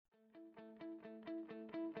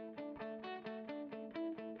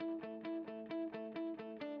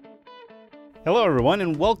Hello, everyone,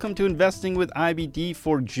 and welcome to Investing with IBD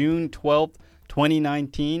for June 12th,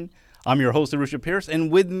 2019. I'm your host, Arusha Pierce,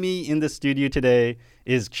 and with me in the studio today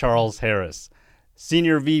is Charles Harris,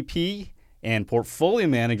 Senior VP and Portfolio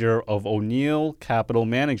Manager of O'Neill Capital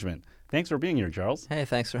Management. Thanks for being here, Charles. Hey,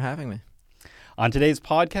 thanks for having me. On today's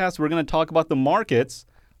podcast, we're going to talk about the markets,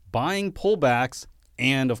 buying pullbacks,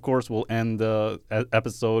 and of course, we'll end the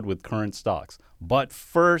episode with current stocks. But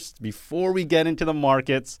first, before we get into the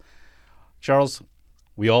markets, Charles,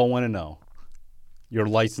 we all want to know your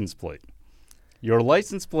license plate. Your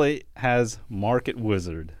license plate has Market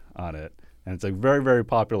Wizard on it, and it's a very, very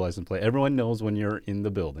popular license plate. Everyone knows when you're in the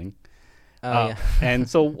building. Yeah. And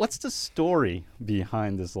so what's the story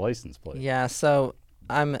behind this license plate? Yeah, so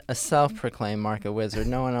I'm a self-proclaimed market wizard.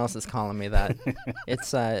 No one else is calling me that. It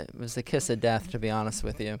was the kiss of death, to be honest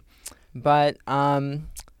with you. But,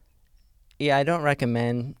 yeah, I don't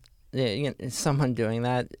recommend someone doing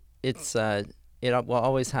that. It will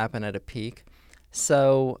always happen at a peak.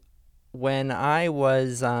 So when I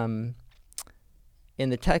was in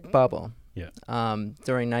the tech bubble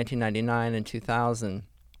during 1999 and 2000,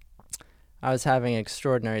 I was having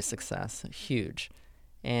extraordinary success, huge,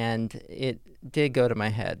 and it did go to my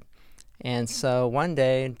head. And so one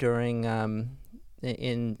day during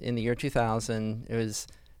in the year 2000, it was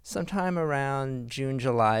sometime around June,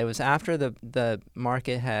 July. It was after the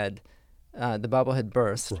market had the bubble had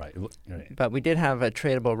burst, Right. but we did have a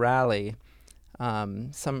tradable rally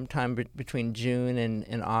sometime between June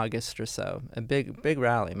and August or so. A big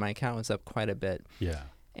rally. My account was up quite a bit. Yeah.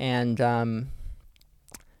 And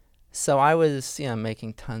so I was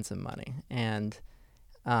making tons of money, and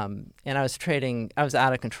I was trading. I was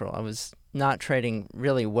out of control. I was not trading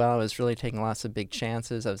really well. I was really taking lots of big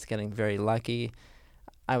chances. I was getting very lucky.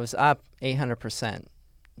 I was up 800%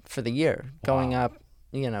 for the year, going up.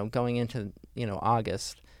 Going into,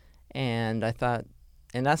 August. And I thought,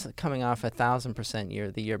 and that's coming off 1,000%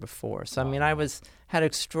 year the year before. So, I had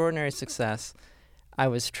extraordinary success. I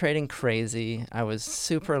was trading crazy. I was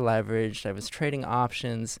super leveraged. I was trading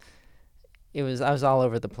options. I was all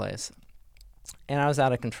over the place. And I was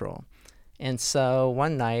out of control. And so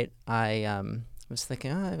one night I was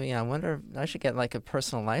thinking, I wonder if I should get like a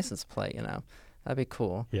personal license plate, That'd be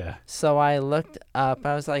cool. Yeah. So I looked up. It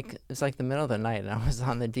was like the middle of the night, and I was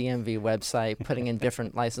on the DMV website putting in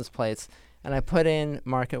different license plates, and I put in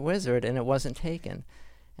Market Wizard, and it wasn't taken.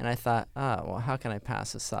 And I thought, how can I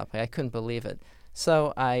pass this up? I couldn't believe it.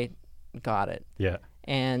 So I got it. Yeah.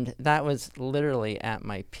 And that was literally at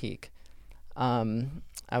my peak.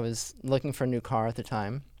 I was looking for a new car at the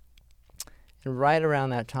time, and right around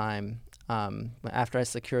that time, after I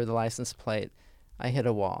secured the license plate, I hit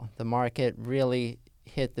a wall. The market really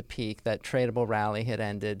hit the peak. That tradable rally had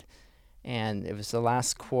ended, and it was the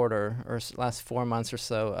last quarter or last 4 months or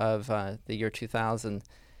so of the year 2000,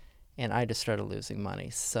 and I just started losing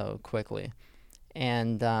money so quickly.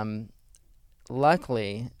 And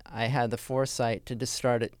luckily, I had the foresight to just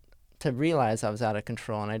to realize I was out of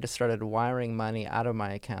control, and I just started wiring money out of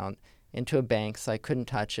my account into a bank so I couldn't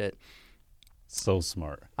touch it. So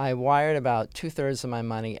smart. I wired about 2/3 of my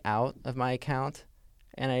money out of my account,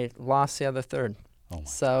 and I lost the other third.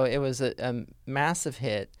 So it was a massive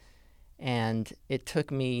hit, and it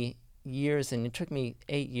took me years, and it took me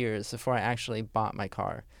 8 years before I actually bought my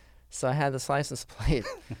car. So I had this license plate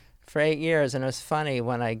for 8 years, and it was funny,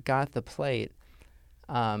 when I got the plate,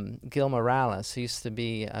 Gil Morales, who used to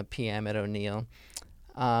be a PM at O'Neill,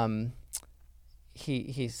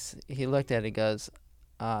 he looked at it, he goes,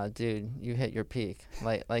 dude, you hit your peak.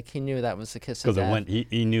 Like he knew that was the kiss of death. Because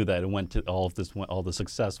he knew that it went to all the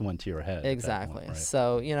success went to your head. Exactly. Right?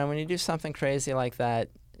 So, when you do something crazy like that,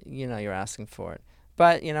 you're asking for it.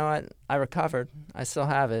 But you know what? I recovered. I still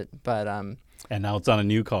have it, but and now it's on a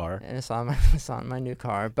new car. And it's on my new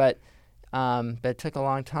car. But it took a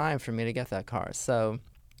long time for me to get that car. So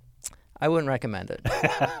I wouldn't recommend it.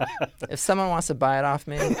 If someone wants to buy it off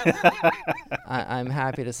me, I'm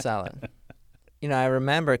happy to sell it. I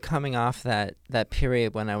remember coming off that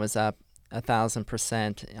period when I was up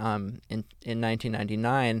 1,000% in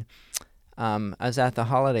 1999. I was at the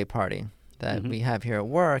holiday party that we have here at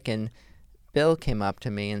work, and Bill came up to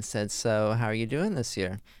me and said, "So how are you doing this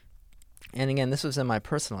year?" And again, this was in my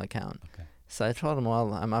personal account. Okay. So I told him,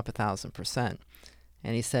 "Well, I'm up 1,000%."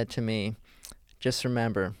 And he said to me, "Just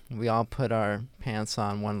remember, we all put our pants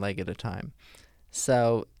on one leg at a time."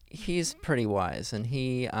 So he's pretty wise, and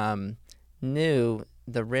he knew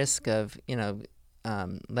the risk of,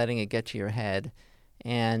 letting it get to your head.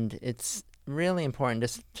 And it's really important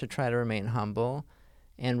just to try to remain humble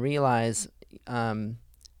and realize,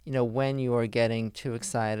 when you are getting too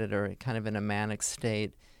excited or kind of in a manic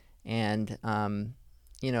state, And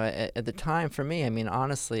at the time for me, I mean,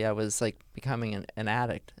 honestly, I was like becoming an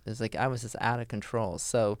addict. It was like I was just out of control.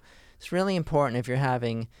 So it's really important if you're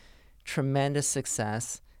having tremendous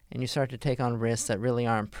success and you start to take on risks that really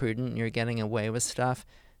aren't prudent and you're getting away with stuff,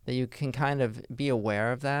 that you can kind of be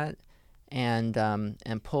aware of that and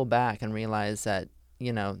pull back and realize that,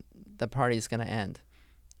 the party's going to end.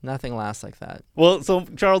 Nothing lasts like that. Well, so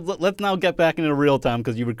Charles, let's now get back into real time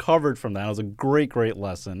because you recovered from that. It was a great, great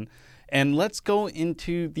lesson. And let's go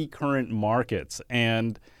into the current markets.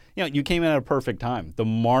 And, you came in at a perfect time. The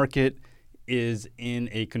market is in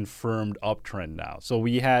a confirmed uptrend now. So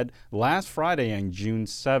we had last Friday on June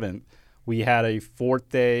 7th, we had a fourth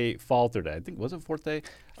day fall through day. I think, was it fourth day?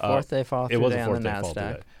 Fourth day fall through day on the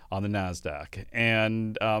NASDAQ. On the NASDAQ.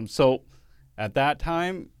 And so at that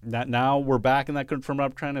time, now we're back in that confirmed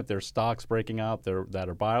uptrend. If there's stocks breaking out that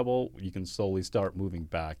are viable, you can slowly start moving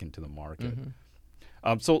back into the market.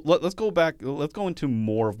 Mm-hmm. So let's go back. Let's go into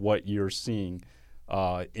more of what you're seeing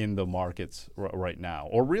in the markets right now,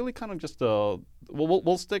 or really kind of just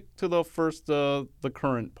we'll stick to the first the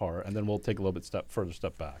current part, and then we'll take a little bit further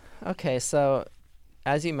step back. Okay, so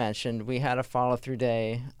as you mentioned, we had a follow-through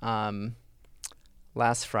day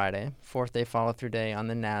last Friday, fourth day follow-through day on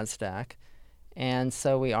the NASDAQ. And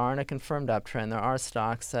so we are in a confirmed uptrend. There are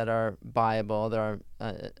stocks that are buyable. There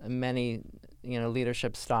are many,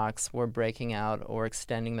 leadership stocks were breaking out or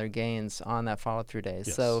extending their gains on that follow-through day.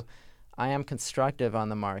 Yes. So I am constructive on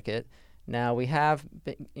the market. Now we have,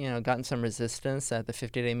 gotten some resistance at the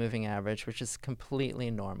 50-day moving average, which is completely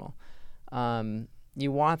normal.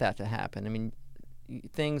 You want that to happen. I mean,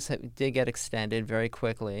 things did get extended very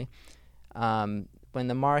quickly. When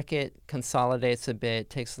the market consolidates a bit,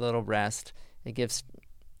 takes a little rest, it gives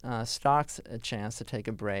stocks a chance to take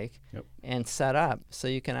a break and set up so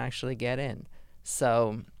you can actually get in.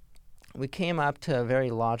 So we came up to a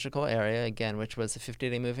very logical area, again, which was the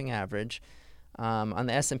 50-day moving average. On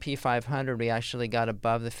the S&P 500, we actually got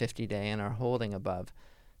above the 50-day and are holding above.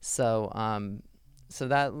 So so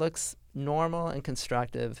that looks normal and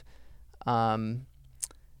constructive. And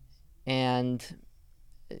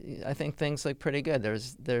I think things look pretty good.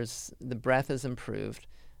 There's the breadth has improved.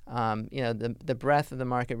 The breadth of the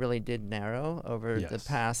market really did narrow over the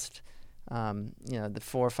past, the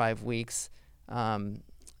 4 or 5 weeks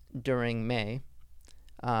during May.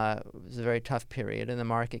 It was a very tough period, and the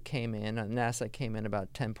market came in, NASDAQ came in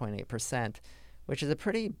about 10.8%, which is a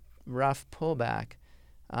pretty rough pullback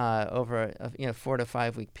over a 4 to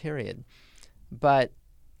 5 week period. But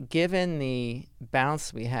given the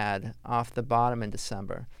bounce we had off the bottom in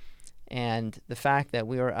December, and the fact that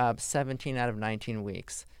we were up 17 out of 19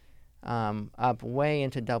 weeks, up way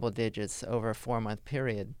into double digits over a 4-month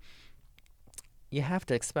period, you have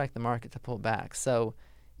to expect the market to pull back. So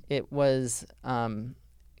it was,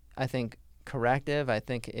 I think, corrective. I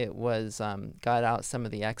think it was got out some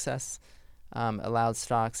of the excess, allowed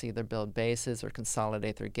stocks either build bases or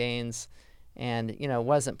consolidate their gains. And, it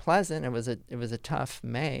wasn't pleasant. It was a tough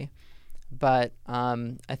May. But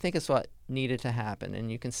I think it's what needed to happen.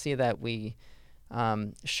 And you can see that we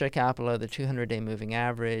shook out below the 200-day moving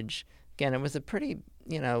average. Again, it was a pretty,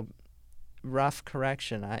 rough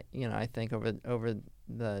correction, I think, over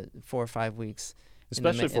the 4 or 5 weeks.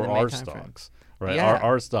 Especially for our stocks, right? Yeah.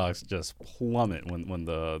 Our stocks just plummet when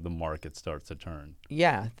the market starts to turn.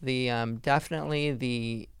 Yeah, definitely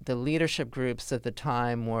the leadership groups at the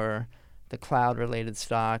time were the cloud-related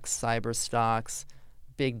stocks, cyber stocks,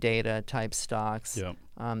 big data type stocks. Yep.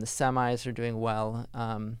 The semis are doing well,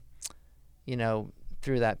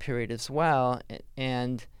 through that period as well.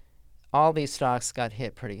 And all these stocks got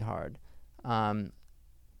hit pretty hard. The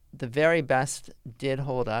very best did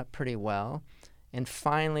hold up pretty well. And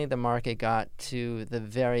finally, the market got to the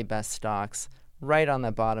very best stocks right on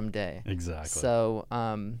the bottom day. Exactly. So,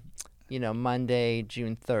 Monday,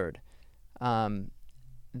 June 3rd.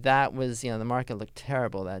 That was, the market looked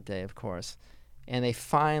terrible that day, of course. And they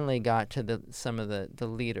finally got to some of the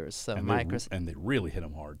leaders. So and they really hit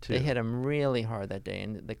them hard, too. They hit them really hard that day.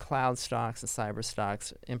 And the cloud stocks and cyber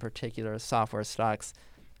stocks, in particular, software stocks,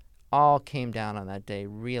 all came down on that day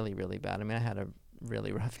really, really bad. I mean, I had a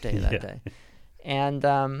really rough day that day.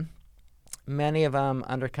 And many of them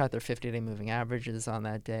undercut their 50-day moving averages on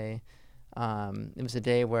that day. It was a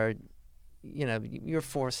day where, you're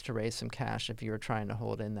forced to raise some cash if you were trying to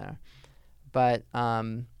hold in there. But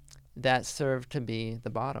that served to be the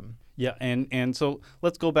bottom. Yeah, and so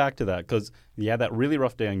let's go back to that because you had that really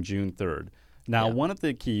rough day on June 3rd. Now, one of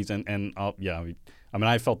the keys,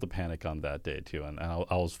 I felt the panic on that day too, and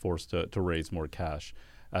I was forced to raise more cash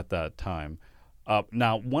at that time.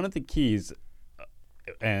 Now, one of the keys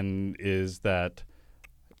is that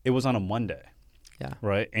it was on a Monday. Yeah.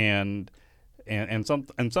 Right.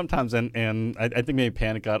 Sometimes I think maybe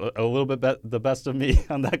panic got a little bit the best of me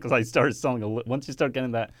on that, because I started selling once you start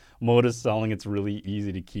getting that mode of selling, it's really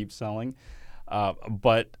easy to keep selling.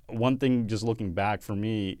 But one thing, just looking back for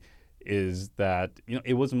me, is that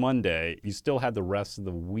it was Monday. You still had the rest of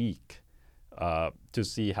the week to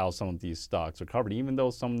see how some of these stocks recovered, even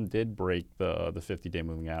though some did break the 50-day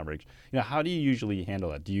moving average. How do you usually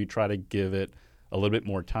handle that? Do you try to give it a little bit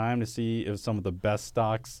more time to see if some of the best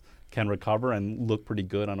stocks can recover and look pretty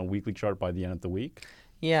good on a weekly chart by the end of the week?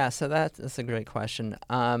 Yeah, so that's a great question.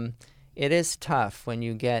 It is tough when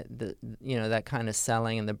you get that kind of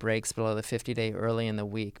selling and the breaks below the 50-day early in the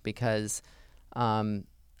week, because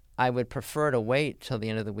I would prefer to wait till the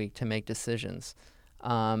end of the week to make decisions.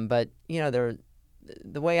 But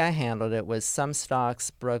the way I handled it was some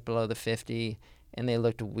stocks broke below the 50 and they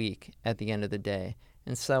looked weak at the end of the day,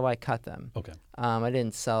 and so I cut them. Okay. I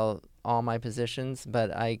didn't sell all my positions,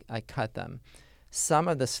 but I cut them. Some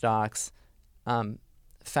of the stocks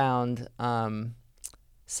found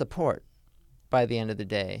support by the end of the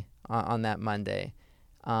day on that Monday,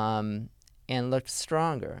 and looked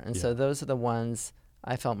stronger. And so those are the ones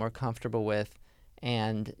I felt more comfortable with.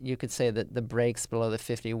 And you could say that the breaks below the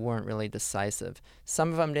 50 weren't really decisive.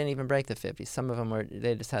 Some of them didn't even break the 50. Some of them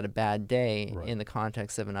they just had a bad day in the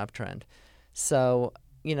context of an uptrend. So,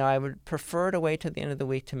 I would prefer to wait till the end of the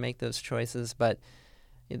week to make those choices. But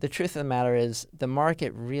the truth of the matter is the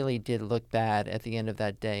market really did look bad at the end of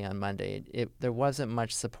that day on Monday. There wasn't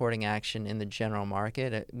much supporting action in the general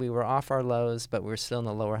market. We were off our lows, but we were still in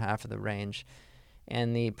the lower half of the range.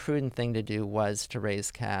 And the prudent thing to do was to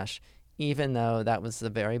raise cash, even though that was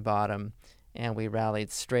the very bottom, and we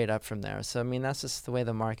rallied straight up from there. So, that's just the way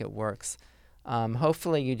the market works.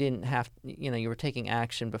 Hopefully you didn't have, you were taking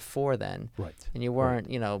action before then. Right. And you weren't,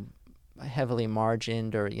 heavily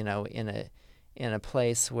margined or, in a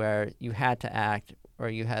place where you had to act or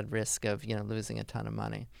you had risk of, losing a ton of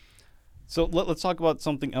money. So let's talk about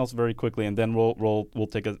something else very quickly, and then we'll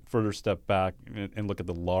take a further step back and look at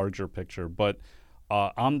the larger picture. But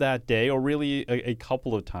on that day, or really a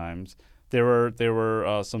couple of times, there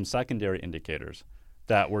were some secondary indicators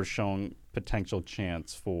that were showing potential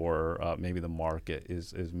chance for maybe the market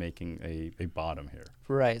is making a bottom here.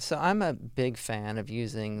 Right. So I'm a big fan of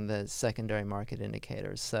using the secondary market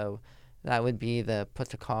indicators. So that would be the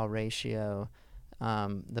put-to-call ratio,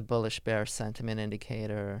 the bullish-bear sentiment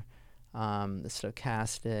indicator, the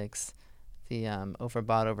stochastics, the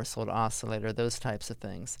overbought, oversold oscillator, those types of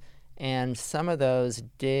things. And some of those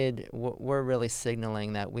were really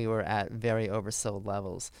signaling that we were at very oversold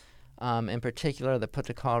levels. In particular, the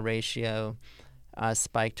put-to-call ratio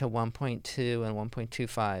spiked to 1.2 and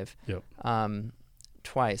 1.25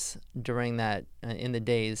 twice during that in the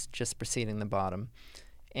days just preceding the bottom.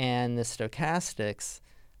 And the stochastics,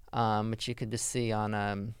 which you could just see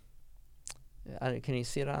on can you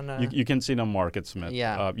see it on? You can see it on MarketSmith.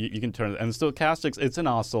 Yeah. You can turn it. And stochastics, it's an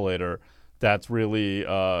oscillator that's really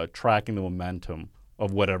tracking the momentum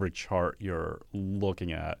of whatever chart you're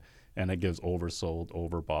looking at, and it gives oversold,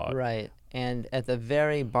 overbought. Right. And at the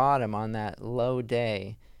very bottom on that low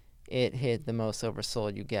day, it hit the most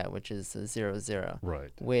oversold you get, which is 0.0.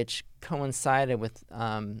 Right. Which coincided with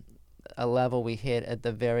a level we hit at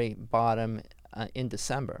the very bottom in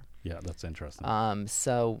December. Yeah, that's interesting.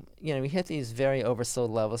 So, we hit these very oversold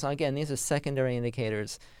levels. Now, again, these are secondary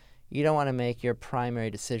indicators. You don't want to make your primary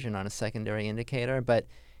decision on a secondary indicator, but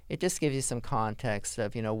it just gives you some context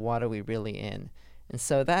of, what are we really in? And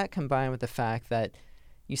so that combined with the fact that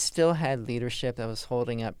you still had leadership that was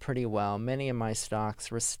holding up pretty well. Many of my stocks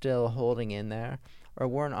were still holding in there or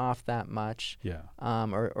weren't off that much,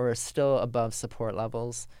 or still above support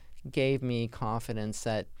levels, gave me confidence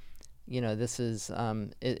that, this is,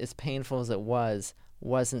 as painful as it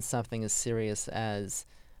wasn't something as serious as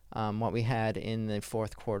what we had in the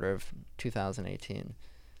fourth quarter of 2018.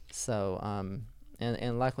 So,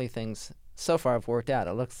 and luckily things so far have worked out.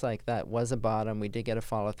 It looks like that was a bottom. We did get a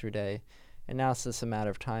follow-through day. And now it's just a matter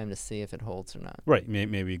of time to see if it holds or not. Right.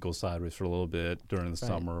 Maybe go sideways for a little bit during the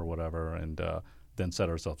summer or whatever, and then set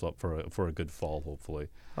ourselves up for a good fall, hopefully.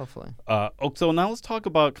 So now let's talk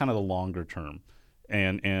about kind of the longer term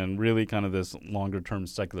and really kind of this longer term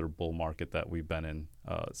secular bull market that we've been in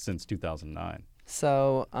since 2009.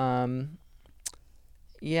 So,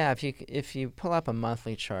 if you pull up a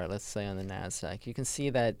monthly chart, let's say on the NASDAQ, you can see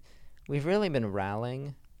that we've really been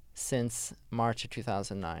rallying since March of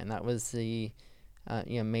 2009. That was the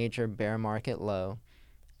major bear market low,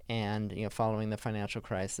 and following the financial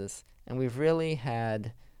crisis. And we've really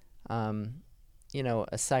had a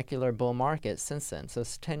secular bull market since then. So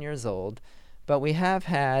it's 10 years old, But we have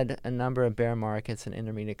had a number of bear markets and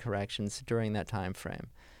intermediate corrections during that time frame.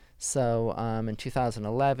 So in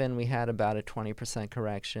 2011, we had about a 20%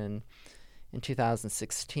 correction. In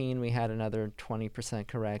 2016, we had another 20%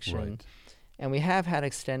 correction. Right. And we have had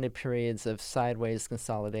extended periods of sideways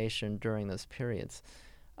consolidation during those periods.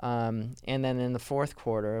 And then in the fourth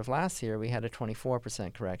quarter of last year, we had a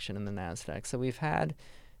 24% correction in the NASDAQ. So we've had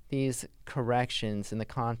these corrections in the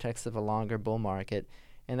context of a longer bull market,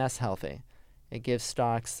 and that's healthy. It gives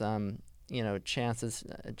stocks a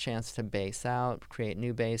chance to base out, create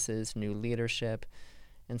new bases, new leadership,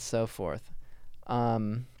 and so forth.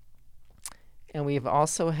 And we've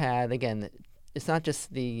also had, again, it's not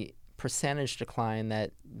just the percentage decline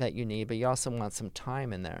that you need, but you also want some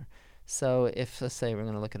time in there. So if, let's say, we're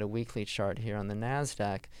going to look at a weekly chart here on the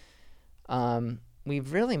NASDAQ,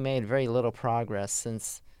 we've really made very little progress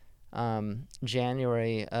since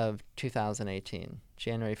January of 2018,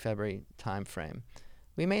 January-February timeframe.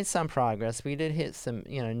 We made some progress. We did hit some,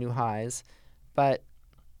 new highs, but,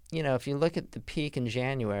 if you look at the peak in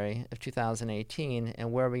January of 2018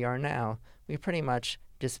 and where we are now, we've pretty much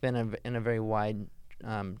just been in a very wide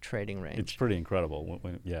trading range. It's pretty incredible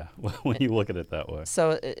when you look at it that way.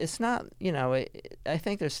 So it's not, I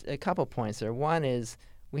think there's a couple points there. One is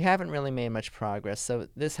we haven't really made much progress. So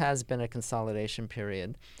this has been a consolidation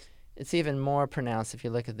period. It's even more pronounced if you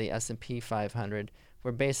look at the S&P 500.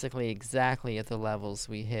 We're basically exactly at the levels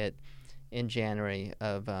we hit in January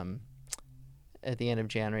of, at the end of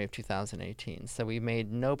January of 2018. So we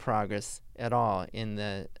made no progress at all in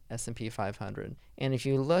the S&P 500. And if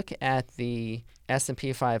you look at the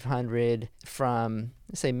S&P 500 from,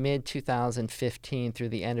 say, mid-2015 through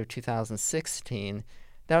the end of 2016,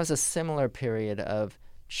 that was a similar period of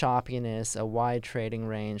choppiness, a wide trading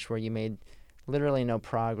range where you made literally no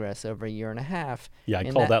progress over a year and a half. Yeah,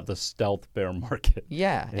 I call that the stealth bear market.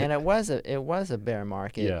 Yeah, and it was a bear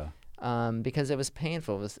market. Yeah. Because it was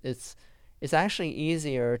painful. It's actually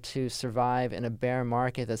easier to survive in a bear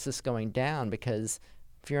market that's just going down, because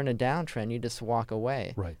if you're in a downtrend, you just walk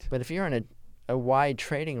away. Right. But if you're in a wide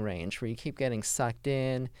trading range where you keep getting sucked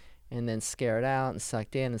in and then scared out and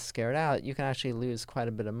sucked in and scared out, you can actually lose quite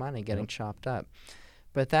a bit of money getting chopped up.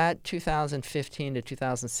 But that 2015 to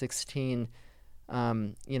 2016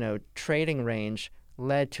 trading range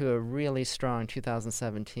led to a really strong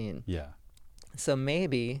 2017. Yeah. So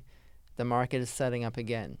maybe the market is setting up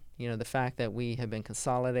again. The fact that we have been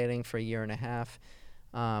consolidating for a year and a half,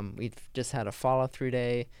 we've just had a follow-through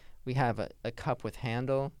day. We have a cup with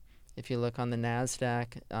handle. If you look on the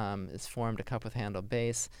NASDAQ, it's formed a cup with handle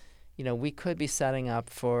base. We could be setting up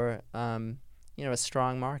for, a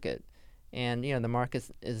strong market. And, the market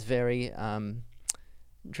is very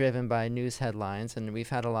driven by news headlines, and we've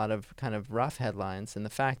had a lot of kind of rough headlines. And the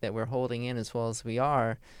fact that we're holding in as well as we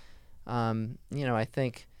are, I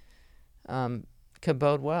think could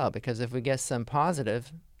bode well, because if we get some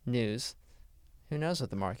positive news, who knows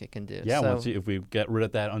what the market can do. Yeah, if we get rid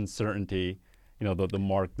of that uncertainty,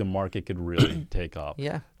 the market could really take off.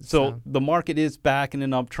 Yeah. So the market is back in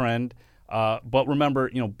an uptrend, but remember,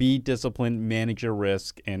 be disciplined, manage your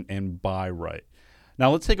risk, and buy right.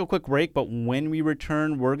 Now let's take a quick break, but when we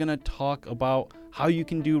return, we're going to talk about how you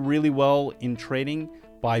can do really well in trading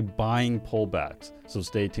by buying pullbacks. So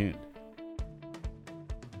stay tuned.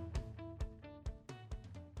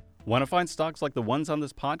 Want to find stocks like the ones on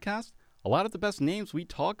this podcast? A lot of the best names we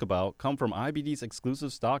talk about come from IBD's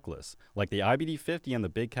exclusive stock lists, like the IBD 50 and the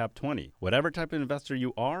Big Cap 20. Whatever type of investor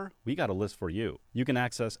you are, we got a list for you. You can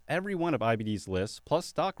access every one of IBD's lists, plus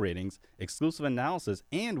stock ratings, exclusive analysis,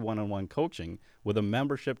 and one-on-one coaching with a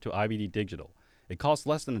membership to IBD Digital. It costs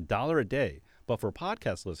less than $1 a day, but for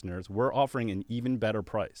podcast listeners, we're offering an even better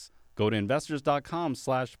price. Go to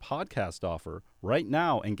investors.com/podcast offer right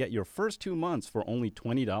now and get your first 2 months for only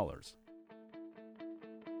 $20.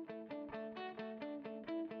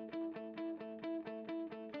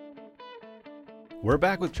 We're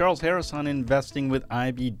back with Charles Harris on Investing with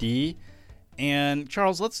IBD. And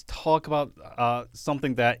Charles, let's talk about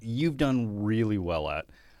something that you've done really well at,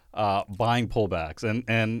 buying pullbacks.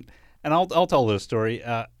 And I'll tell this story.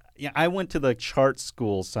 I went to the chart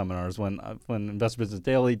school seminars when Investor Business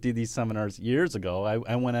Daily did these seminars years ago.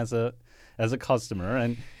 I went as a customer,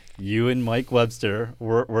 and you and Mike Webster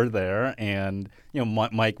were there. And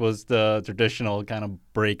Mike was the traditional kind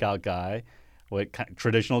of breakout guy, with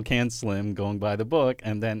traditional canned slim, going by the book.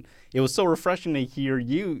 And then it was so refreshing to hear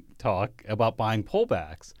you talk about buying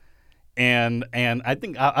pullbacks. And I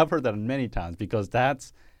think I've heard that many times, because I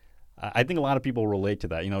think a lot of people relate to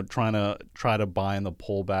that, try to buy in the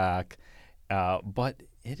pullback. But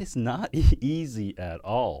it is not easy at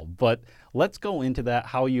all. But let's go into that,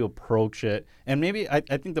 how you approach it. And maybe I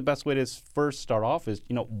think the best way to first start off is,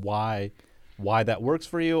 why that works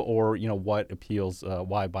for you, or, what appeals,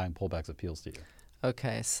 why buying pullbacks appeals to you.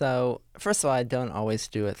 Okay, so first of all, I don't always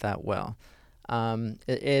do it that well.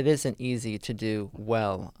 It isn't easy to do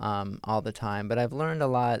well all the time, but I've learned a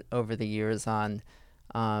lot over the years on,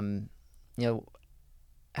 how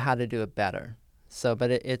to do it better. So,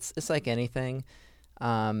 but it's like anything,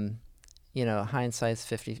 hindsight's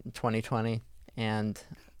 20/20, and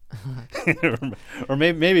or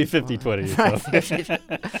maybe 50/20. So.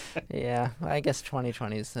 Yeah, I guess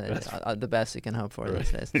 20/20 is the best you can hope for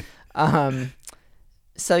these days.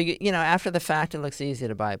 So after the fact, it looks easy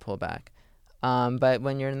to buy a pullback, but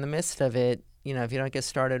when you're in the midst of it, if you don't get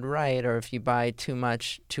started right, or if you buy too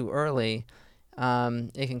much too early,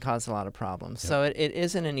 it can cause a lot of problems. Yep. So it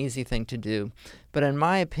isn't an easy thing to do. But in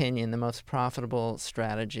my opinion, the most profitable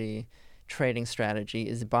trading strategy,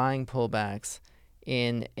 is buying pullbacks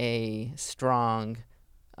in a strong,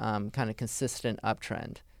 kind of consistent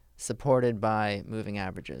uptrend, supported by moving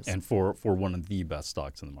averages. And for one of the best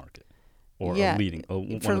stocks in the market. Or yeah,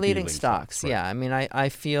 for leading stocks. Right. Yeah, I mean, I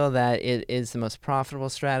feel that it is the most profitable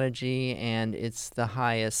strategy, and it's the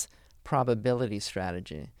highest probability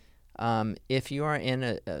strategy. If you are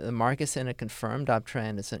in the market's in a confirmed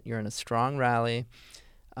uptrend, you're in a strong rally,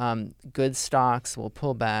 good stocks will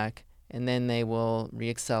pull back, and then they will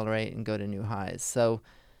reaccelerate and go to new highs. So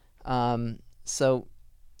that's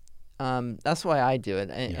why I do it.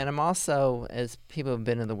 And I'm also, as people who have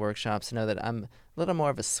been in the workshops know, that I'm a little more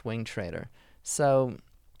of a swing trader. So,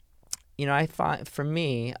 I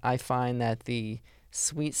find that the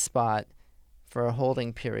sweet spot for a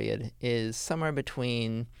holding period is somewhere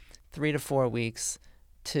between 3 to 4 weeks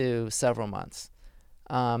to several months.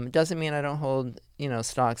 It doesn't mean I don't hold,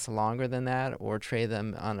 stocks longer than that, or trade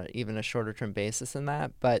them on even a shorter term basis than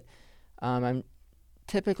that. But I'm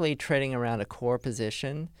typically trading around a core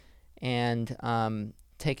position and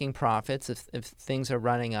taking profits. If things are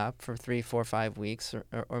running up for 3, 4, 5 weeks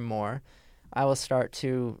or more, I will start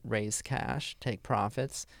to raise cash, take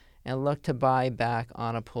profits, and look to buy back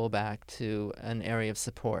on a pullback to an area of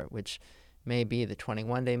support, which may be the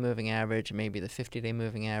 21-day moving average, maybe the 50-day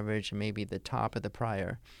moving average, maybe the top of the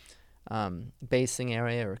prior basing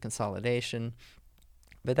area or consolidation.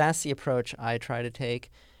 But that's the approach I try to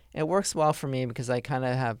take. It works well for me because I kind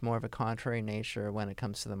of have more of a contrary nature when it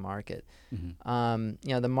comes to the market.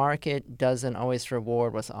 Mm-hmm. The market doesn't always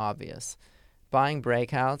reward what's obvious. Buying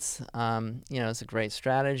breakouts, is a great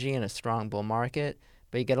strategy in a strong bull market,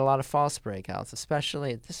 but you get a lot of false breakouts,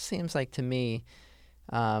 especially, this seems like to me,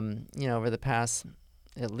 over the past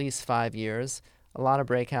at least 5 years, a lot of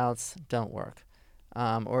breakouts don't work.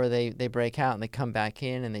 Or they break out and they come back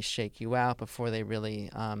in and they shake you out before they really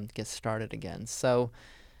get started again. So,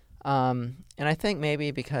 and I think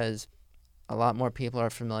maybe because a lot more people are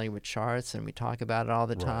familiar with charts and we talk about it all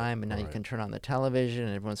the time, and now you can turn on the television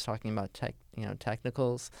and everyone's talking about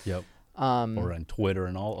technicals. Yep. Or on Twitter,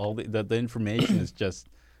 and all the information is just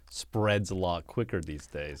spreads a lot quicker these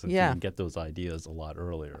days. And you can get those ideas a lot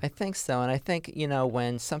earlier. I think so. And I think,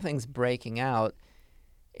 when something's breaking out,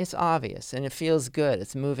 it's obvious and it feels good.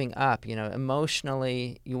 It's moving up.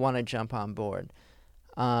 Emotionally, you want to jump on board.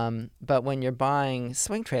 But when you're buying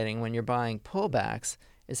swing trading, when you're buying pullbacks,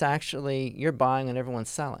 it's actually you're buying when everyone's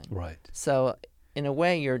selling. Right. So in a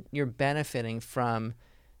way, you're benefiting from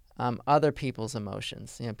other people's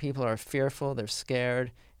emotions. People are fearful, they're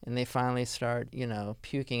scared, and they finally start,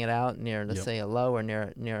 puking it out near, let's say, a low or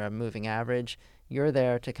near a moving average. You're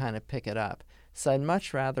there to kind of pick it up. So I'd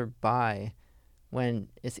much rather buy when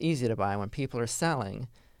it's easy to buy, when people are selling,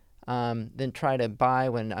 than try to buy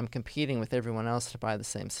when I'm competing with everyone else to buy the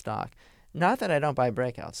same stock. Not that I don't buy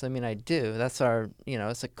breakouts. I mean, I do. That's our,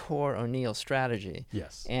 it's a core O'Neill strategy.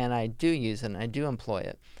 Yes. And I do use it and I do employ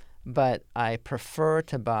it. But I prefer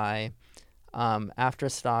to buy after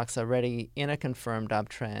stocks already in a confirmed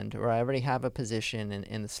uptrend, or I already have a position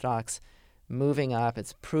in the stock's moving up,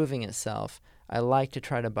 it's proving itself. I like to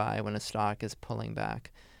try to buy when a stock is pulling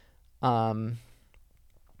back.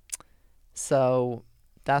 So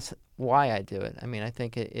that's why I do it. I mean, I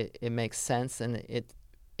think it makes sense, and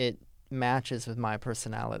it matches with my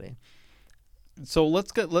personality. So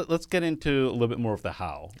let's get into a little bit more of the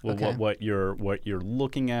how. Okay. What you're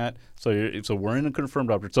looking at. So we're in a confirmed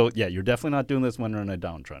uptrend. So you're definitely not doing this when we're in a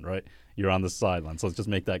downtrend, right? You're on the sideline. So let's just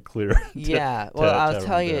make that clear. I'll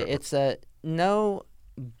tell you, it's no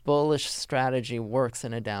bullish strategy works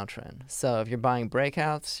in a downtrend. So if you're buying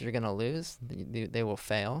breakouts, you're going to lose. They will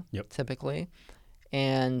fail typically.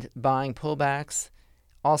 And buying pullbacks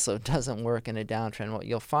also doesn't work in a downtrend. What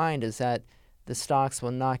you'll find is that the stocks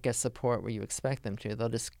will not get support where you expect them to. They'll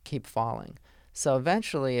just keep falling. So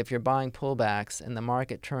eventually, if you're buying pullbacks and the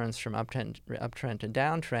market turns from uptrend to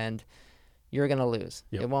downtrend, you're going to lose.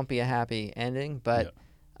 Yep. It won't be a happy ending, but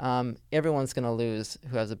everyone's going to lose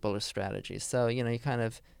who has a bullish strategy. So, you kind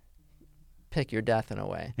of pick your death in a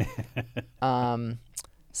way.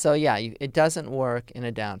 So yeah, it doesn't work in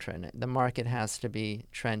a downtrend. The market has to be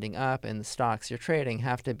trending up, and the stocks you're trading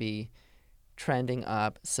have to be trending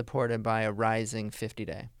up, supported by a rising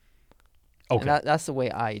 50-day. Okay. And that's the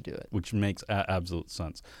way I do it. Which makes absolute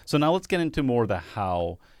sense. So now let's get into more of the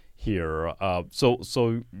how here.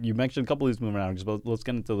 So you mentioned a couple of these moving averages, but let's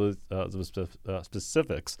get into the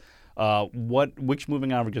specifics. Which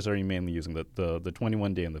moving averages are you mainly using? The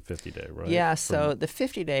 21-day and the 50-day, right? Yeah. So the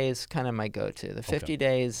 50-day is kind of my go-to. The 50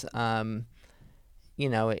 days,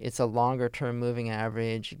 it's a longer-term moving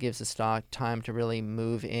average. It gives the stock time to really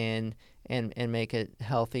move in and make a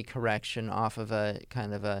healthy correction off of a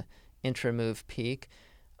kind of a intra-move peak.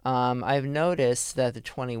 I've noticed that the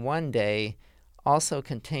 21-day also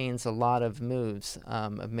contains a lot of moves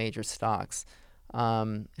of major stocks.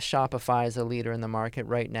 Shopify is a leader in the market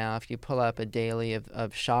right now. If you pull up a daily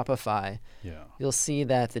of Shopify, you'll see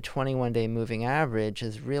that the 21-day moving average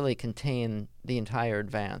has really contained the entire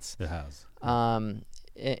advance. It has.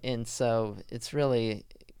 And so it's really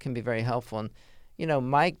can be very helpful. And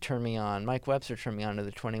Mike Webster turned me on to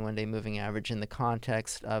the 21-day moving average in the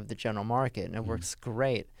context of the general market, and it works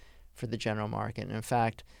great for the general market. And in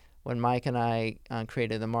fact, when Mike and I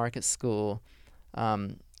created the Market School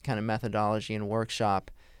kind of methodology and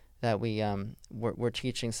workshop that we were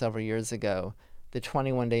teaching several years ago, the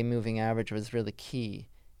 21-day moving average was really key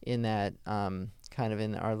in that kind of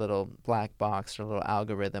in our little black box or little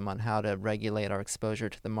algorithm on how to regulate our exposure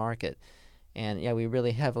to the market. And we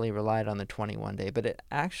really heavily relied on the 21-day. But it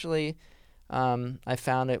actually, I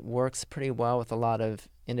found it works pretty well with a lot of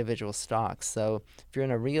individual stocks. So if you're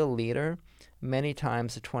in a real leader, many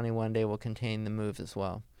times the 21-day will contain the move as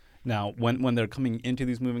well. Now, when they're coming into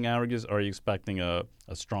these moving averages, are you expecting a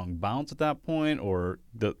strong bounce at that point, or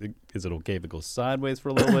is it okay if it goes sideways for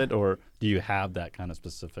a little bit, or do you have that kind of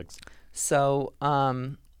specifics? So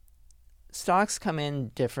stocks come in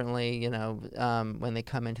differently, when they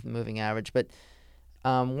come into the moving average. But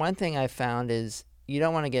one thing I found is you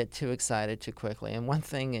don't want to get too excited too quickly. And one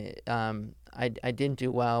thing I didn't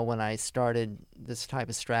do well when I started this type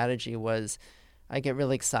of strategy was I get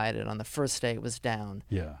really excited. On the first day it was down.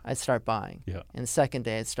 I'd start buying. And the second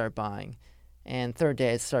day I'd start buying. And third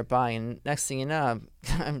day I'd start buying. And next thing you know,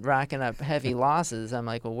 I'm racking up heavy losses. I'm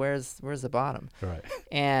like, well, where's the bottom? Right.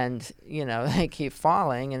 And, they keep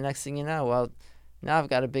falling. And next thing you know, well, now I've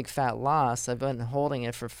got a big fat loss. I've been holding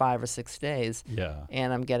it for 5 or 6 days.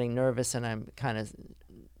 And I'm getting nervous and I'm kind of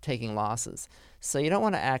taking losses. So you don't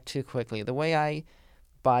want to act too quickly. The way I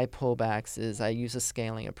buy pullbacks is I use a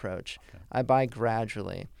scaling approach. I buy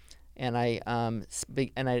gradually, and I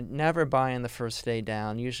never buy on the first day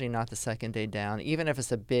down. Usually not the second day down, even if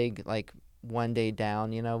it's a big like 1 day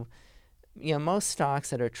down. Most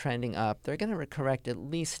stocks that are trending up, they're going to correct at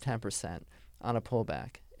least 10% on a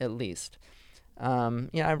pullback, at least.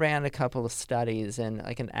 I ran a couple of studies, and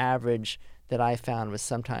like an average that I found was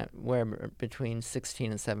sometime where between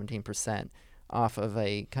 16 and 17% off of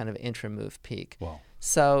a kind of intra-move peak. Wow.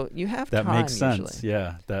 So you have that time makes sense. Usually.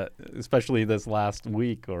 Yeah, that especially this last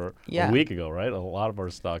week or a week ago, right? A lot of our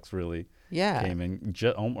stocks really came in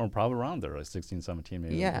or probably around there, like 16, 17,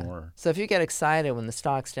 maybe more. So if you get excited when the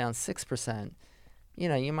stock's down 6%,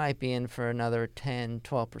 you might be in for another 10,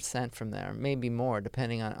 12% from there, maybe more,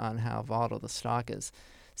 depending on how volatile the stock is.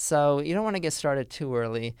 So you don't want to get started too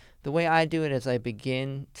early. The way I do it is I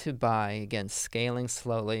begin to buy, again, scaling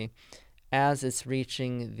slowly, as it's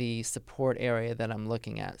reaching the support area that I'm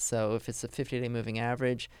looking at. So if it's a 50-day moving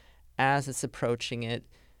average, as it's approaching it,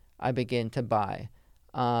 I begin to buy,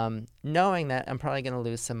 knowing that I'm probably going to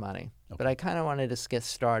lose some money. But I kind of want to just get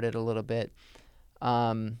started a little bit.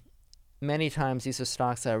 Many times these are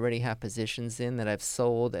stocks I already have positions in that I've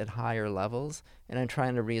sold at higher levels, and I'm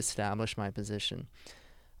trying to reestablish my position.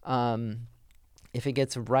 If it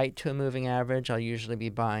gets right to a moving average, I'll usually be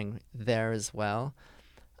buying there as well.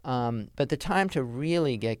 But the time to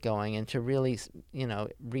really get going and to really,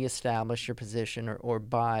 reestablish your position or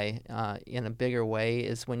buy in a bigger way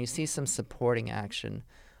is when you see some supporting action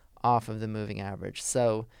off of the moving average.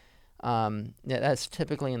 So that's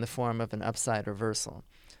typically in the form of an upside reversal.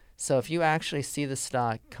 So if you actually see the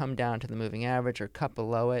stock come down to the moving average or cut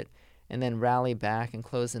below it and then rally back and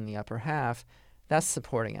close in the upper half, that's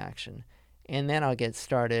supporting action. And then I'll get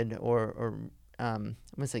started or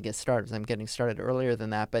once I get started, 'cause I'm getting started earlier than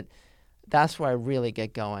that, but that's where I really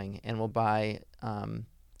get going and will buy in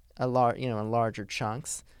larger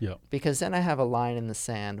chunks. Yeah. Because then I have a line in the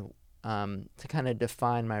sand to kind of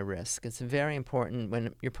define my risk. It's very important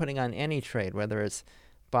when you're putting on any trade, whether it's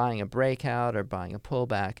buying a breakout or buying a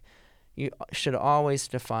pullback, you should always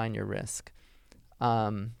define your risk.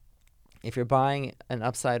 If you're buying an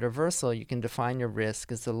upside reversal, you can define your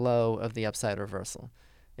risk as the low of the upside reversal.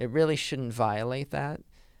 It really shouldn't violate that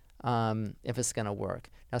if it's going to work.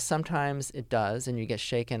 Now, sometimes it does, and you get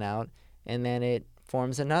shaken out, and then it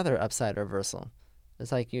forms another upside reversal.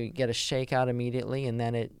 It's like you get a shakeout immediately, and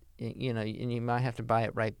then and you might have to buy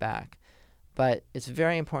it right back. But it's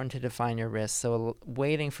very important to define your risk. So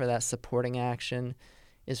waiting for that supporting action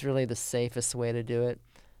is really the safest way to do it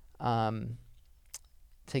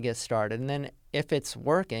to get started. And then if it's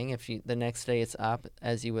working, the next day it's up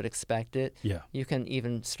as you would expect it, you can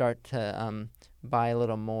even start to buy a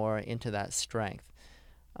little more into that strength.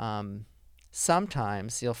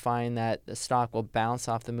 Sometimes you'll find that the stock will bounce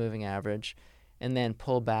off the moving average and then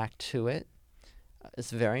pull back to it.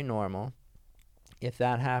 It's very normal. If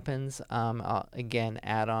that happens, I'll again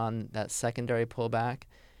add on that secondary pullback,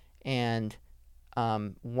 and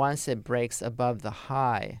once it breaks above the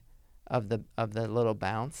high of the little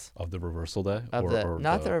bounce of the reversal day,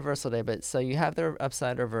 not the reversal day, but so you have the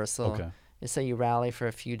upside reversal. Okay. And so you rally for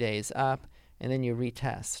a few days up, and then you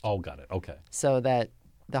retest. Oh, got it. Okay. So that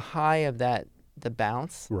the high of the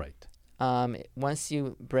bounce, right? Once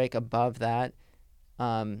you break above that,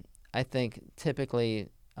 I think typically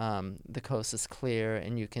the coast is clear,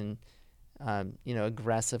 and you can,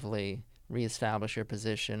 aggressively reestablish your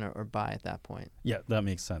position or buy at that point. Yeah, that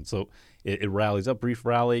makes sense. So it rallies up, brief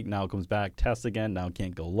rally, now it comes back, tests again, now it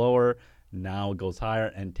can't go lower, now it goes higher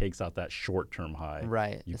and takes out that short-term high.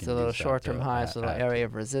 Right. It's a little short-term high, it's a little area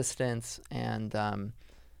of resistance, and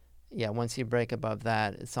once you break above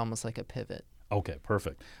that, it's almost like a pivot. Okay,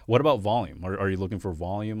 perfect. What about volume? Are you looking for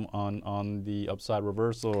volume on the upside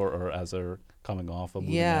reversal or as they're coming off a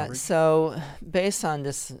moving average? So based on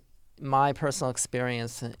just my personal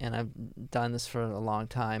experience, and I've done this for a long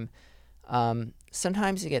time,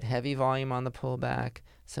 sometimes you get heavy volume on the pullback.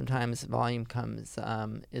 Sometimes volume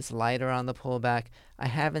is lighter on the pullback.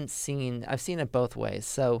 I've seen it both ways.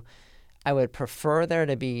 So I would prefer there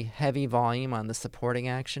to be heavy volume on the supporting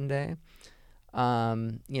action day.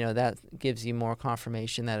 That gives you more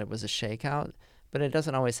confirmation that it was a shakeout, but it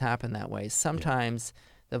doesn't always happen that way. Sometimes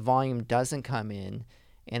the volume doesn't come in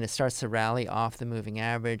and it starts to rally off the moving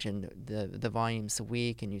average, and the volume's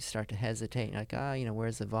weak, and you start to hesitate. You're like,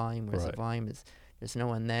 where's the volume? Where's the volume? There's no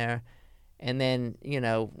one there. And then,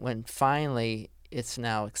 when finally it's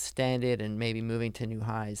now extended and maybe moving to new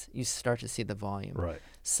highs, you start to see the volume. Right.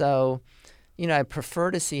 So, I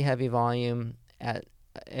prefer to see heavy volume at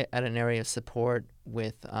an area of support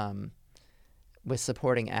with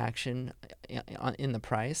supporting action in the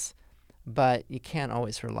price, but you can't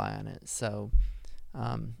always rely on it. So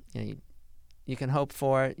you can hope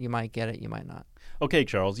for it. You might get it. You might not. Okay,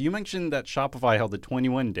 Charles, you mentioned that Shopify held the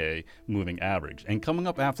 21-day moving average. And coming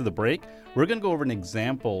up after the break, we're going to go over an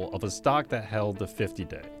example of a stock that held the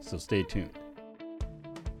 50-day. So stay tuned.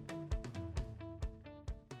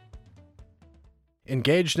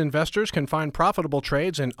 Engaged investors can find profitable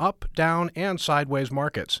trades in up, down, and sideways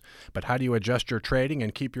markets. But how do you adjust your trading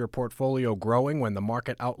and keep your portfolio growing when the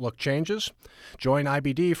market outlook changes? Join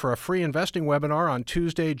IBD for a free investing webinar on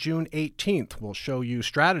Tuesday, June 18th. We'll show you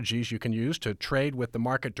strategies you can use to trade with the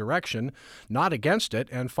market direction, not against it,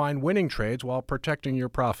 and find winning trades while protecting your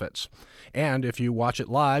profits. And if you watch it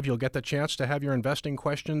live, you'll get the chance to have your investing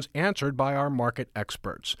questions answered by our market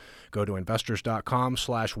experts. Go to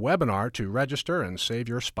investors.com/webinar to register and save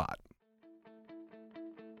your spot.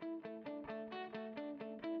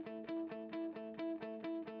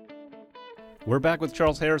 We're back with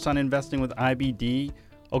Charles Harris on Investing with IBD.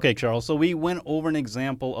 Okay, Charles, so we went over an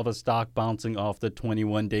example of a stock bouncing off the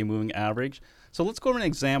 21-day moving average. So let's go over an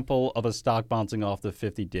example of a stock bouncing off the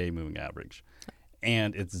 50-day moving average.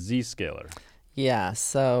 And it's Zscaler. Yeah,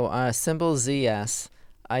 so symbol ZS.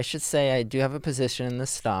 I should say I do have a position in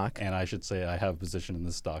this stock. And I should say I have a position in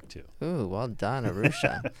this stock, too. Ooh, well done,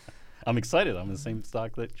 Arusha. I'm excited. I'm in the same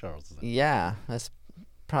stock that Charles is in. Yeah, that's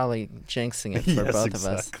probably jinxing it for both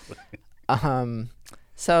exactly. of us.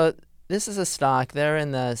 So this is a stock. They're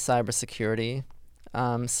in the cybersecurity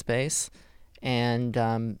space,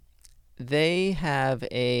 and they have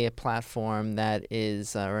a platform that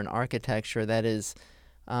is, or an architecture that is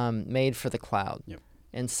made for the cloud. Yep.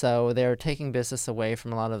 And so they're taking business away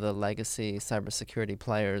from a lot of the legacy cybersecurity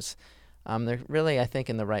players. They're really, I think,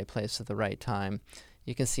 in the right place at the right time.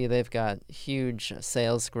 You can see they've got huge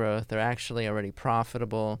sales growth. They're actually already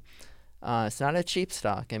profitable. It's not a cheap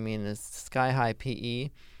stock. I mean, it's sky-high PE,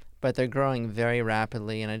 but they're growing very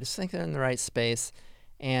rapidly, and I just think they're in the right space.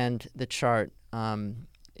 And the chart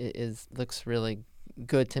looks really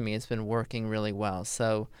good to me. It's been working really well.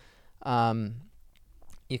 So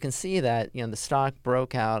you can see that the stock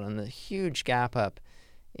broke out on the huge gap up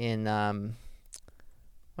in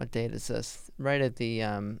what date is this? Right at the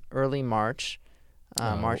early March,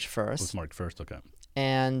 March 1st. It was March 1st, okay.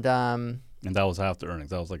 And that was after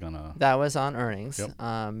earnings. That was like on a... That was on earnings. Yep.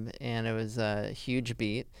 And it was a huge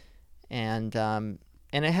beat. And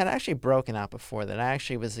it had actually broken out before that. I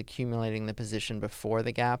actually was accumulating the position before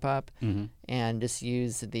the gap up and just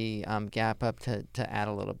used the gap up to add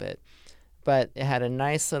a little bit. But it had a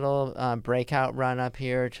nice little breakout run up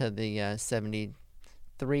here to the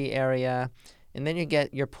 73 area. And then you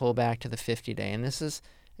get your pullback to the 50-day. And this is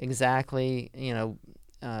exactly,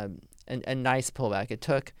 a nice pullback. It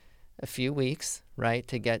took a few weeks, right,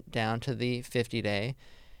 to get down to the 50-day.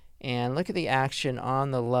 And look at the action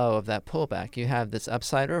on the low of that pullback. You have this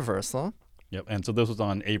upside reversal. Yep, and so this was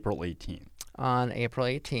on April 18th. On April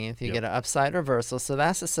 18th, you get an upside reversal. So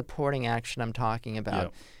that's the supporting action I'm talking about.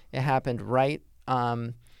 Yep. It happened right.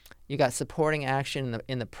 You got supporting action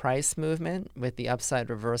in the price movement with the upside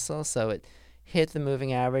reversal. So it hit the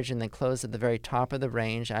moving average and then closed at the very top of the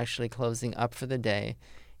range, actually closing up for the day.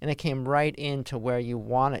 And it came right into where you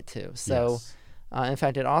want it to. So, yes. In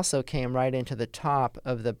fact, it also came right into the top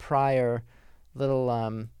of the prior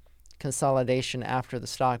little consolidation after the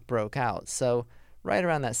stock broke out. So right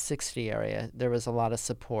around that 60 area, there was a lot of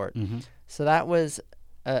support. So that was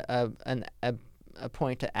a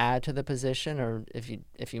point to add to the position, or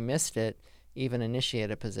if you missed it, even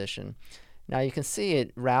initiate a position. Now you can see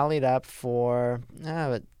it rallied up for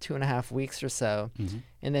 2.5 weeks or so,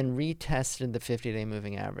 and then retested the 50-day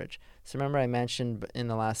moving average. So remember I mentioned in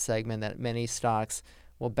the last segment that many stocks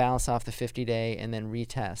will bounce off the 50-day and then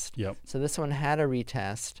retest. Yep. So this one had a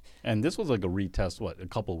retest. And this was like a retest, a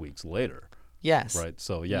couple weeks later? Yes. Right,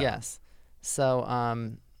 so yeah. Yes.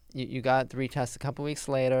 So you got the retest a couple weeks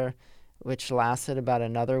later, which lasted about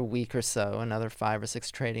another week or so, another 5 or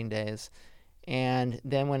 6 trading days. And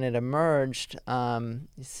then when it emerged,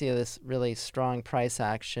 you see this really strong price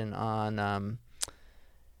action on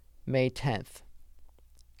May 10th,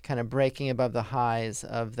 kind of breaking above the highs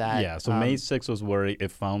of that. Yeah, so May 6th was where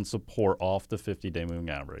it found support off the 50-day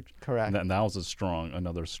moving average. Correct. And that was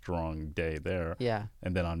another strong day there. Yeah.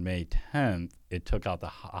 And then on May 10th, it took out the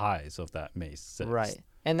highs of that May 6th. Right.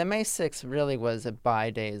 And the May 6th really was a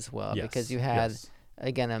buy day as well, Yes, because you had... yes.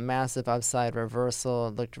 Again, a massive upside reversal.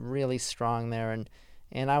 It looked really strong there,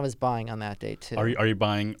 and I was buying on that day too. Are you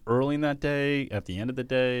buying early in that day, at the end of the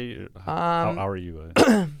day? How are you?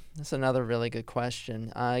 That's another really good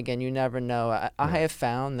question. Again, you never know. I have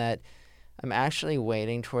found that I'm actually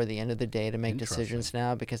waiting toward the end of the day to make decisions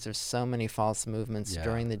now, because there's so many false movements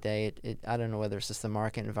during the day. I don't know whether it's just the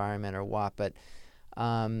market environment or what, but...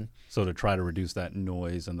 so to try to reduce that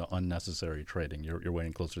noise and the unnecessary trading, you're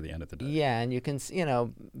waiting closer to the end of the day. Yeah, and you can,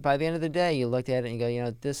 by the end of the day, you looked at it and you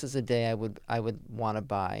go, this is a day I would want to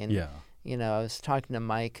buy. And I was talking to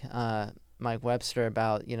Mike Webster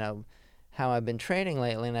about how I've been trading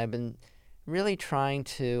lately, and I've been really trying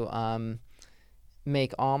to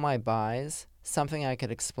make all my buys something I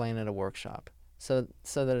could explain at a workshop, so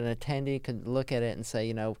that an attendee could look at it and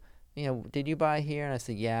say, did you buy here? And I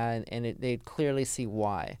said, yeah, and they'd clearly see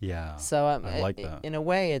why. Yeah. So I like that. In a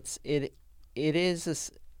way, it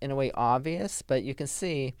is in a way obvious, but you can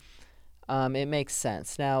see it makes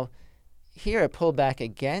sense. Now, here it pulled back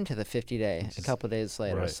again to the 50-day a couple of days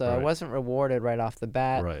later. I wasn't rewarded right off the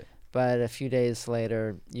bat, but a few days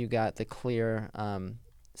later, you got the clear,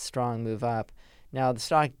 strong move up. Now, the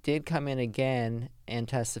stock did come in again and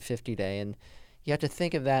test the 50-day, and you have to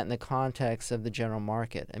think of that in the context of the general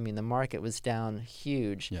market. I mean, the market was down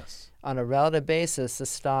huge. Yes. On a relative basis, the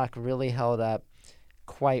stock really held up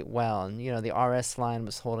quite well. And, the RS line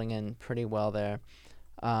was holding in pretty well there.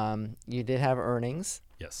 You did have earnings.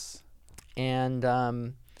 Yes. And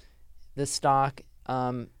the stock,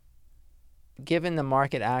 given the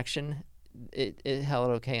market action, it held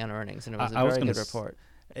okay on earnings, and it was a very good report.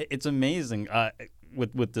 It's amazing.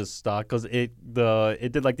 With this stock, because it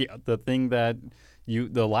did like the thing that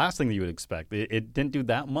the last thing that you would expect. It didn't do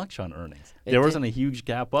that much on earnings. There wasn't a huge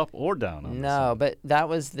gap up or down on No, but that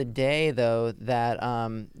was the day though that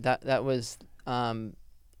that was June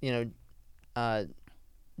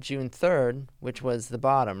 3rd, which was the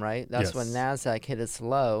bottom, right? That's when NASDAQ hit its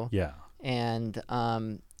low. Yeah. And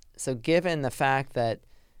so given the fact that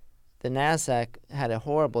the NASDAQ had a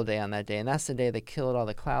horrible day on that day, and that's the day that killed all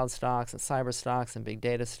the cloud stocks and cyber stocks and big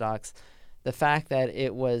data stocks. The fact that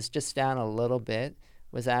it was just down a little bit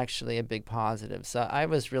was actually a big positive. So I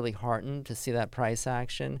was really heartened to see that price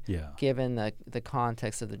action, given the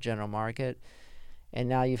context of the general market. And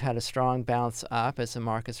now you've had a strong bounce up as the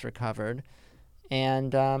market's recovered.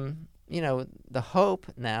 And, the hope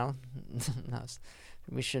now,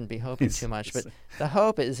 we shouldn't be hoping too much, but the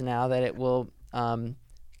hope is now that it will go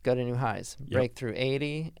to new highs, break through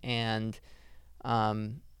 80. And,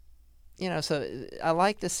 so I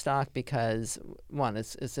like this stock because, one,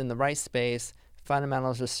 it's in the right space,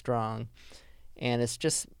 fundamentals are strong, and it's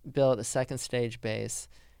just built a second stage base.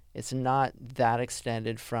 It's not that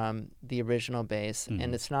extended from the original base,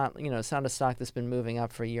 and it's not a stock that's been moving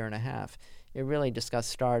up for a year and a half. It really just got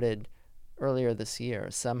started earlier this year.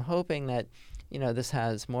 So I'm hoping that, this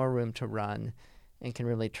has more room to run and can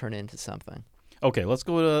really turn into something. Okay, let's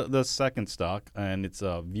go to the second stock, and it's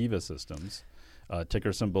Veeva Systems,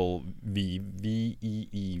 ticker symbol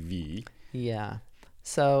VEEV. Yeah.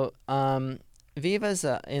 So Veeva's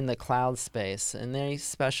in the cloud space, and they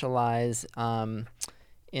specialize in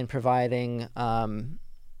providing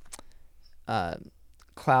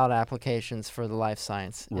cloud applications for the life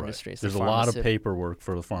science industry. So there's a lot of paperwork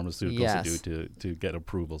for the pharmaceuticals to do to get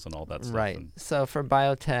approvals and all that stuff. Right. So for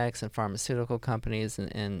biotechs and pharmaceutical companies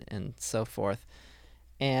and so forth.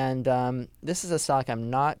 And this is a stock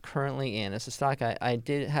I'm not currently in. It's a stock I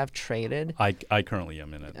did have traded. I currently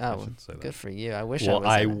am in it. Oh, I should say good that. for you. I wish I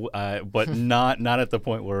was in it. But not at the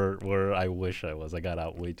point where I wish I was. I got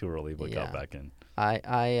out way too early, but got back in.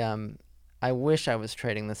 I wish I was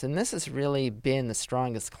trading this, and this has really been the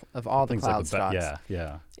strongest of all the cloud stocks.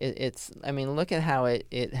 Yeah. It's. I mean, look at how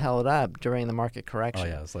it held up during the market correction. Oh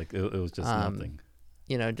yeah, it's like it was just nothing.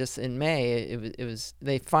 Just in May, it was.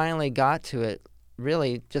 They finally got to it.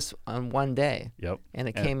 Really, just on one day. Yep. And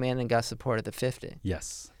it came in and got support at the 50.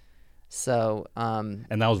 Yes. So. And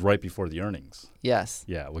that was right before the earnings. Yes.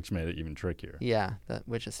 Yeah, which made it even trickier. Yeah,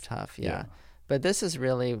 which is tough. Yeah. But this is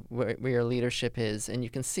really where your leadership is, and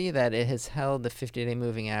you can see that it has held the 50-day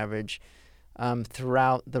moving average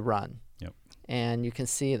throughout the run. Yep. And you can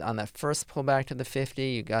see on that first pullback to the 50,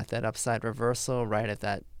 you got that upside reversal right at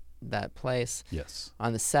that place. Yes.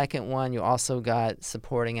 On the second one, you also got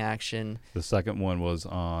supporting action. The second one was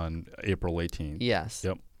on April 18th. Yes.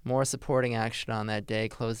 Yep. More supporting action on that day,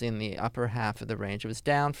 closing in the upper half of the range. It was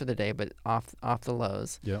down for the day, but off the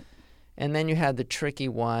lows. Yep. And then you had the tricky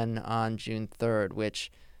one on June 3rd,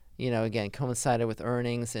 which, again, coincided with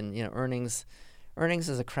earnings. And, earnings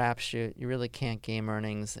is a crapshoot. You really can't game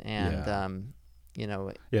earnings. And,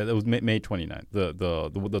 Yeah, that was May 29th.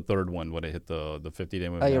 The third one when it hit the 50-day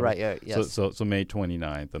moving. Oh, you're right. Yeah, yes. So May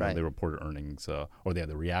 29th, and right. they reported earnings, or they had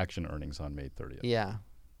the reaction earnings on May 30th.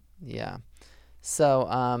 Yeah.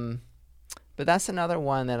 So, but that's another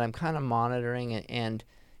one that I'm kind of monitoring, and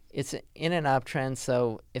it's in an uptrend.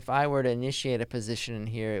 So if I were to initiate a position in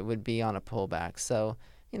here, it would be on a pullback. So,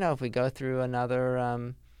 if we go through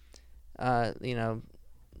another,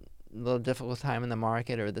 little difficult time in the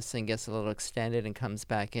market, or this thing gets a little extended and comes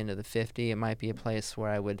back into the 50, it might be a place where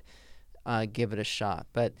I would give it a shot.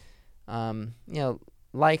 But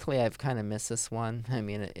likely I've kind of missed this one. I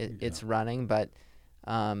mean, it's running, but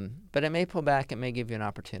it may pull back. It may give you an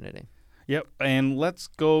opportunity. Yep, and let's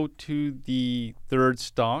go to the third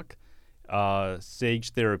stock,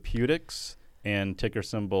 Sage Therapeutics, and ticker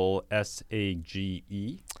symbol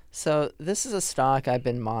SAGE. So this is a stock I've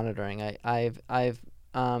been monitoring. I've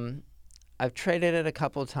traded it a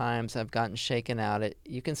couple of times. I've gotten shaken out.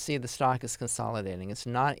 You can see the stock is consolidating. It's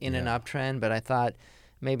not in an uptrend, but I thought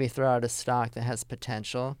maybe throw out a stock that has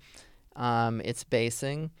potential. It's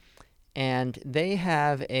basing, and they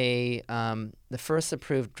have the first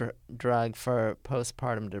approved drug for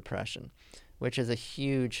postpartum depression, which is a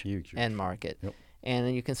huge end market. Yep.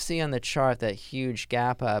 And you can see on the chart that huge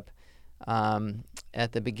gap up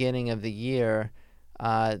at the beginning of the year.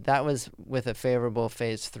 That was with a favorable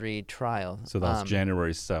phase 3 trial. So that's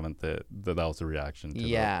January 7th. That was the reaction to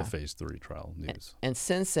the phase 3 trial news. And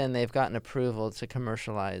since then, they've gotten approval to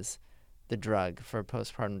commercialize the drug for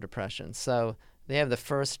postpartum depression. So they have the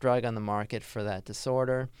first drug on the market for that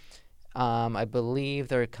disorder. I believe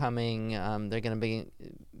they're coming. They're going to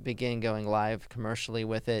begin going live commercially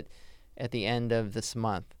with it at the end of this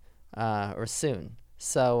month or soon.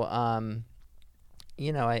 So, I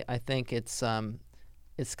think it's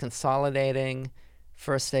consolidating,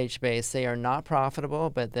 first stage base. They are not profitable,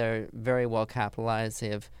 but they're very well capitalized. They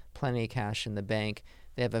have plenty of cash in the bank.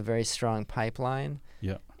 They have a very strong pipeline.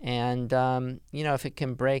 Yeah. And, if it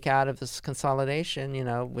can break out of this consolidation,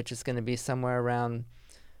 which is going to be somewhere around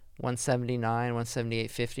 179,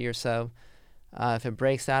 178.50 or so. If it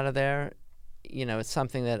breaks out of there, it's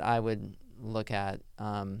something that I would look at.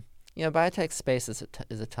 Biotech space is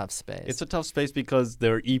a tough space. It's a tough space because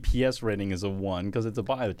their EPS rating is a 1 because it's a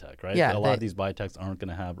biotech, right? Yeah, a lot of these biotechs aren't going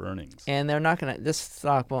to have earnings. And they're not going to, this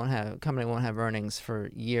company won't have earnings for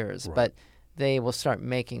years, Right. but they will start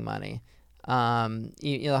making money.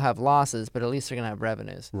 You'll have losses, but at least they're going to have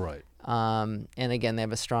revenues. Right. And again, they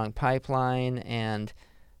have a strong pipeline, and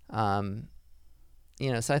so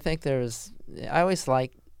I think I always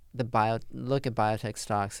like look at biotech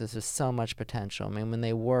stocks. There's just so much potential. I mean, when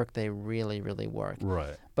they work, they really, really work.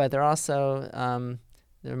 Right. But they're also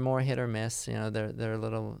they're more hit or miss. They're a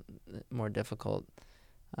little more difficult.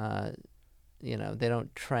 They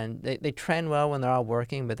don't trend. They trend well when they're all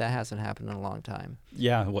working, but that hasn't happened in a long time.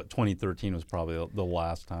 Yeah, 2013 was probably the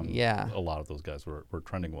last time a lot of those guys were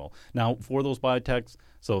trending well. Now, for those biotechs,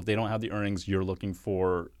 so if they don't have the earnings, you're looking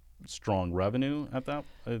for strong revenue at that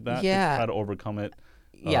to try to overcome it.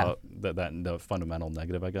 The fundamental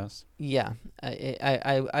negative, I guess. Yeah,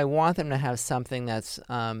 I want them to have something that's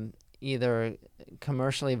either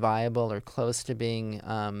commercially viable or close to being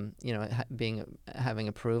having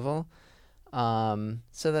approval,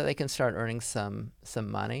 so that they can start earning some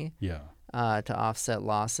money. Yeah. To offset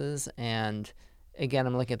losses. And again,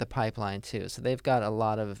 I'm looking at the pipeline too. So they've got a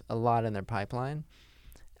lot in their pipeline.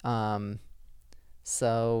 And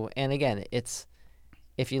again,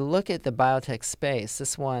 if you look at the biotech space,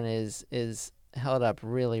 this one is held up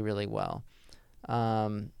really, really well.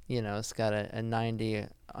 It's got a 90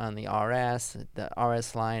 on the RS. The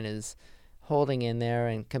RS line is holding in there,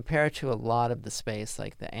 and compared to a lot of the space,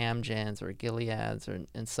 like the Amgens or Gileads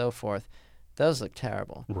and so forth, those look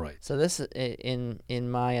terrible. Right. So this,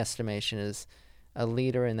 in my estimation, is a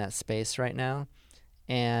leader in that space right now,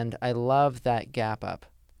 and I love that gap up.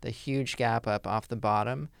 The huge gap up off the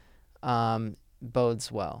bottom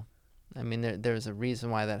bodes well. I mean, there's a reason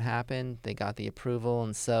why that happened. They got the approval,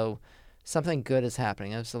 and so something good is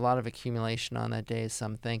happening. There's a lot of accumulation on that day, so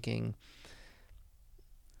I'm thinking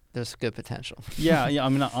there's good potential. Yeah. I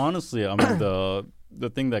mean, honestly, the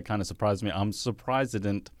thing that kind of surprised me, I'm surprised it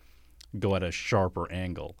didn't go at a sharper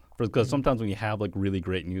angle. Because sometimes when you have like really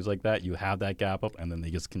great news like that, you have that gap up, and then they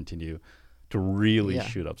just continue to really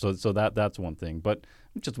shoot up. So that's one thing. But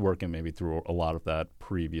just working maybe through a lot of that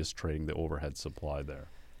previous trading, the overhead supply there.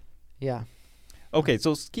 Yeah. Okay,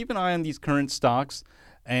 so keep an eye on these current stocks,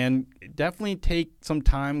 and definitely take some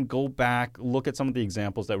time, go back, look at some of the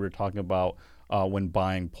examples that we were talking about when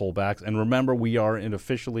buying pullbacks. And remember, we are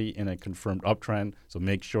officially in a confirmed uptrend, so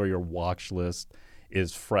make sure your watch list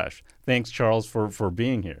is fresh. Thanks, Charles, for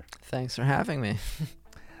being here. Thanks for having me.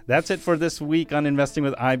 That's it for this week on Investing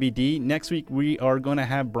with IBD. Next week, we are going to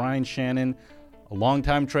have Brian Shannon, a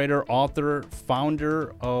longtime trader, author,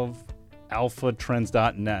 founder of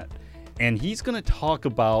alphatrends.net. And he's going to talk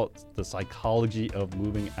about the psychology of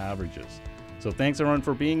moving averages. So thanks, everyone,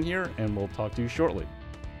 for being here, and we'll talk to you shortly.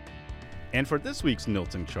 And for this week's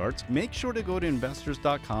Notes and Charts, make sure to go to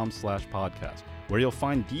investors.com/podcast, where you'll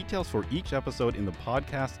find details for each episode in the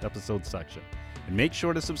podcast episode section. And make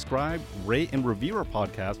sure to subscribe, rate, and review our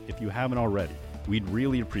podcast if you haven't already. We'd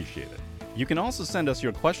really appreciate it. You can also send us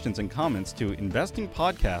your questions and comments to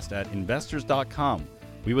investingpodcast@investors.com.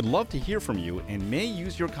 We would love to hear from you and may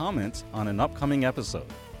use your comments on an upcoming episode.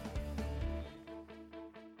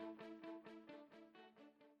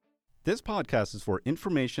 This podcast is for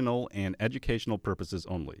informational and educational purposes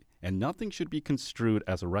only, and nothing should be construed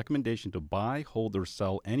as a recommendation to buy, hold, or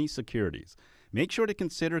sell any securities. Make sure to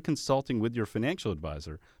consider consulting with your financial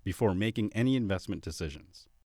advisor before making any investment decisions.